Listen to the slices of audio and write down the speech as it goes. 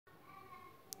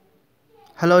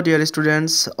Hello dear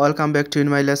students, welcome back to in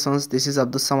my lessons. This is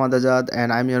Abdul Samad Azad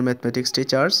and I'm your mathematics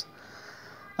teachers.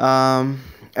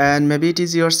 And maybe it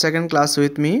is your second class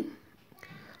with me.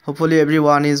 Hopefully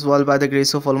everyone is well by the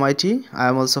grace of Almighty. I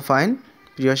am also fine.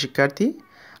 প্রিয় শিক্ষার্থী,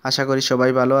 আশা করি সবাই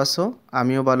ভালো আছো,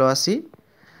 আমিও ভালো আছি।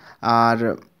 আর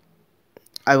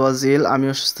I was ill, আমি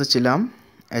অসুস্থ ছিলাম,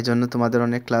 এজন্য তোমাদের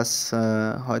অনেক ক্লাস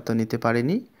হয়তো নিতে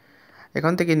পারিনি।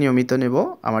 এখন থেকে নিয়মিত নেব,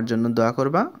 আমার জন্য দোয়া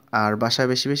করবা আর বাসায়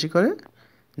বেশি বেশি করে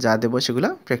যা দেব সেগুলো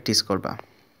প্র্যাকটিস করবা।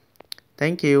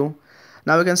 Thank you.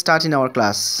 Now we can start in our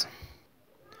class.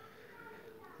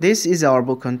 This is our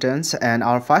book contents and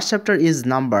our first chapter is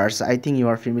numbers. I think you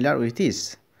are familiar with this.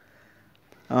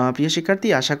 প্রিয় শিক্ষার্থী,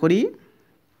 আশা করি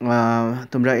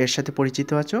তোমরা এর সাথে পরিচিত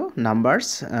আছো, নাম্বারস,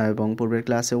 এবং পূর্বের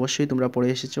ক্লাসে অবশ্যই তোমরা পড়ে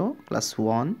এসেছো ক্লাস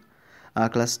 1,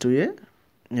 ক্লাস 2 এ,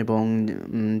 এবং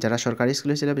যারা সরকারি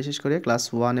স্কুলে ছিল বিশেষ করে ক্লাস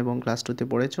 1 এবং ক্লাস 2 তে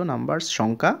পড়েছো নাম্বারস,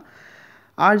 সংখ্যা।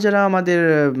 আর যারা আমাদের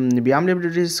ব্যায়াম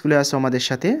ল্যাবরেটরি স্কুলে আছো আমাদের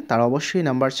সাথে, তারা অবশ্যই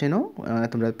নাম্বার চেনো।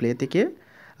 তোমরা প্লে থেকে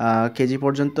কেজি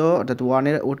পর্যন্ত, অর্থাৎ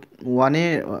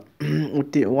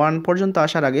ওয়ান পর্যন্ত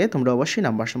আসার আগে তোমরা অবশ্যই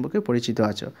নাম্বার সম্পর্কে পরিচিত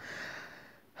আছো।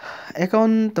 এখন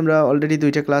তোমরা অলরেডি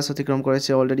 2টা ক্লাস অতিক্রম করেছে।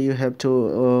 Already you have to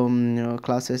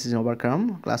classes in overcome,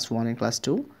 class 1 and class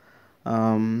 2,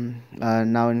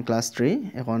 now in class 3।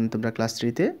 এখন তোমরা ক্লাস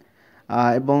 3-তে,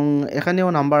 এবং এখানেও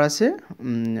নাম্বার আছে,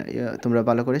 তোমরা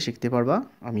ভালো করে শিখতে পারবা।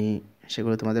 আমি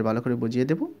সেগুলো তোমাদের ভালো করে বুঝিয়ে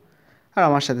দেব। আর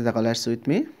আমার সাথে থাকো, let's with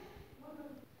me.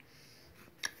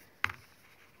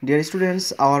 Dear students,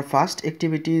 our first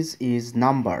activities is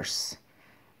numbers.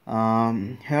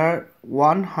 Here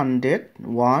 100,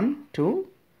 1 to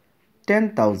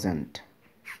 10,000.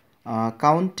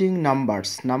 Counting numbers.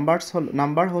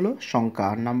 Number হলো সংখ্যা,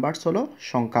 আর নাম্বারস হলো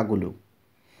সংখ্যাগুলো।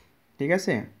 ঠিক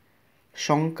আছে?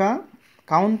 সংখ্যা,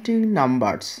 কাউন্টিং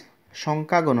নাম্বারস,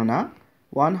 সংখ্যা গণনা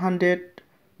 100,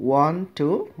 1 to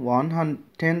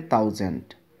 10,000,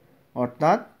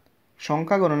 অর্থাৎ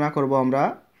সংখ্যা গণনা করব আমরা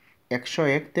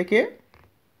 101 থেকে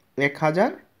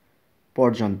 1000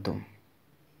 পর্যন্ত।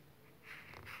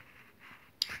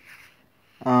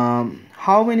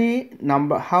 How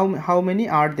many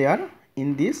are there in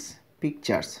these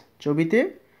pictures? ছবিতে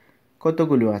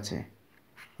কতগুলো আছে?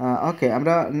 ওকে,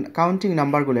 আমরা কাউন্টিং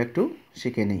নাম্বারগুলো একটু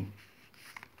শিখে নিই।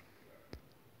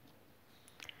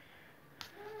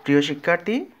 প্রিয়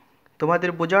শিক্ষার্থী, তোমাদের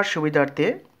বোঝার সুবিধার্থে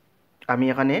আমি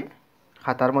এখানে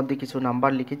খাতার মধ্যে কিছু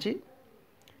নাম্বার লিখেছি।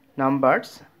 নাম্বারস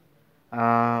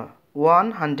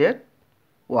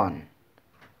 101,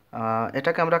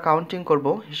 এটাকে আমরা কাউন্টিং করব,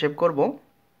 হিসেব করব।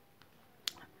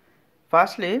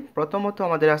 ফার্স্টলি প্রথমত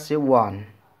আমাদের আছে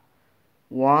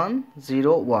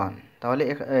 101, তাহলে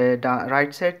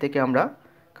রাইট সাইড থেকে আমরা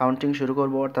কাউন্টিং শুরু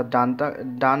করব, অর্থাৎ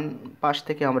ডান পাশ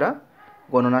থেকে আমরা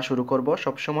গণনা শুরু করব।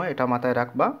 সবসময় এটা মাথায়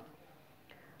রাখবা।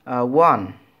 1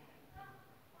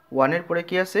 পরে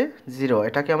কি আছে? 0,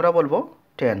 এটাকে আমরা বলবো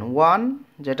 10। 1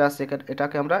 যেটা আছে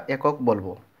এটাকে আমরা একক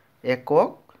বলবো,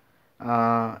 একক।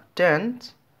 টেন্স,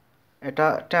 এটা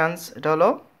হলো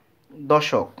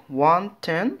দশক। 1,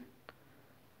 10,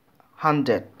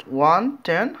 100, 1,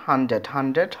 10, 100,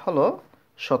 100 হলো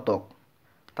শতক।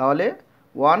 তাহলে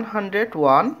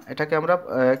 101, এটাকে আমরা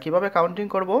কিভাবে কাউন্টিং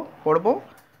পড়ব?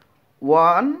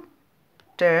 1,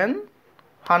 10,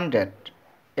 100,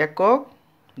 একক,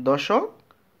 দশক,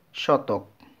 শতক।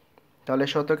 তাহলে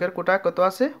শতকের কোটায় কত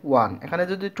আছে? 1। এখানে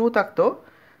যদি 2 থাকতো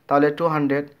তাহলে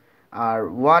 200। আর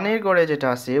 1-এর গড়ে যেটা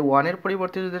আছে, 1-এর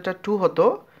পরিবর্তে যদি এটা 2 হতো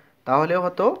তাহলে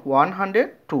হতো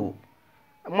 102।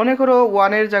 মনে করো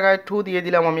 1-এর জায়গায় 2 দিয়ে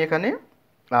দিলাম আমি এখানে,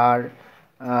 আর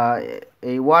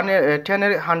এই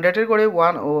 100-এর গড়ে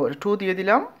 2 দিয়ে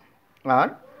দিলাম, আর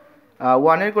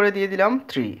 1-এর গড়ে দিয়ে দিলাম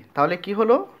 3। তাহলে কি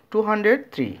হলো?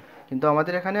 203। কিন্তু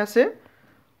আমাদের এখানে আছে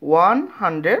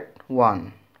 101,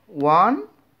 1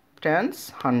 10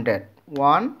 100,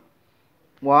 1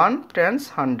 10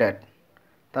 100।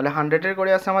 তাহলে 100-এর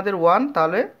গড়ে আছে আমাদের 1,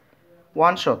 তাহলে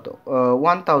 100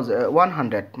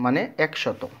 মানে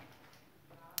 100।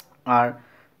 আর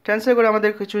টেন্সের গড়ে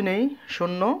আমাদের কিছু নেই,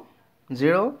 0,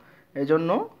 0, এই জন্য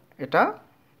এটা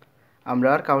আমরা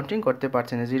আর কাউন্টিং করতে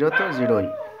পারছি না, 0 তো 0ই।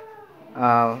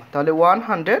 তাহলে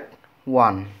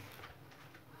 101।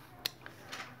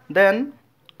 দেন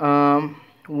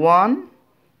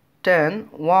 110,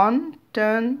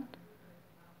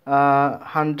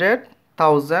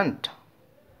 100,000,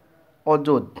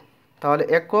 অযুত। তাহলে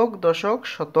একক, দশক,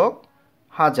 শতক,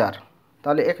 হাজার।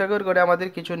 তাহলে এককের গড়ে আমাদের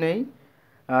কিছু নেই,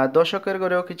 দশকের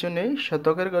গড়েও কিছু নেই,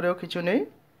 শতকের গড়েও কিছু নেই।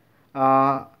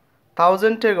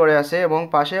 1000-এর গড়ে আছে এবং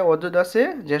পাশে অযুত আছে,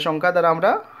 যে সংখ্যা দ্বারা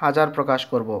আমরা হাজার প্রকাশ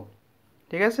করব।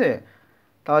 ঠিক আছে?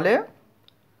 তাহলে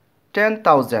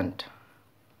 10,000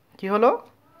 কি হলো?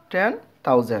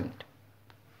 10,000.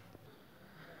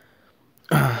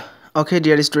 Okay,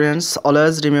 dear students,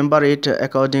 always remember it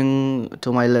according to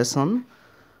my lesson.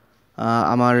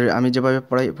 আমি যেভাবে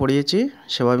পড়িয়েছি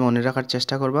সেভাবে মনে রাখার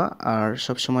চেষ্টা করবা আর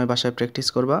সব সময় বাসায় প্র্যাকটিস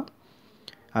করবা।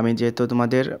 আমি যেহেতু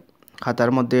তোমাদের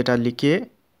খাতার মধ্যে এটা লিখে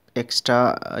এক্সট্রা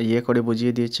করে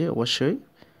বুঝিয়ে দিয়েছি, অবশ্যই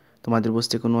তোমাদের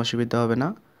বুঝতে কোনো অসুবিধা হবে না।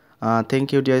 Thank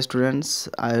you, dear students.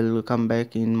 I will come back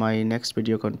in my next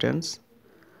video contents.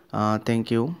 Thank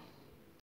you.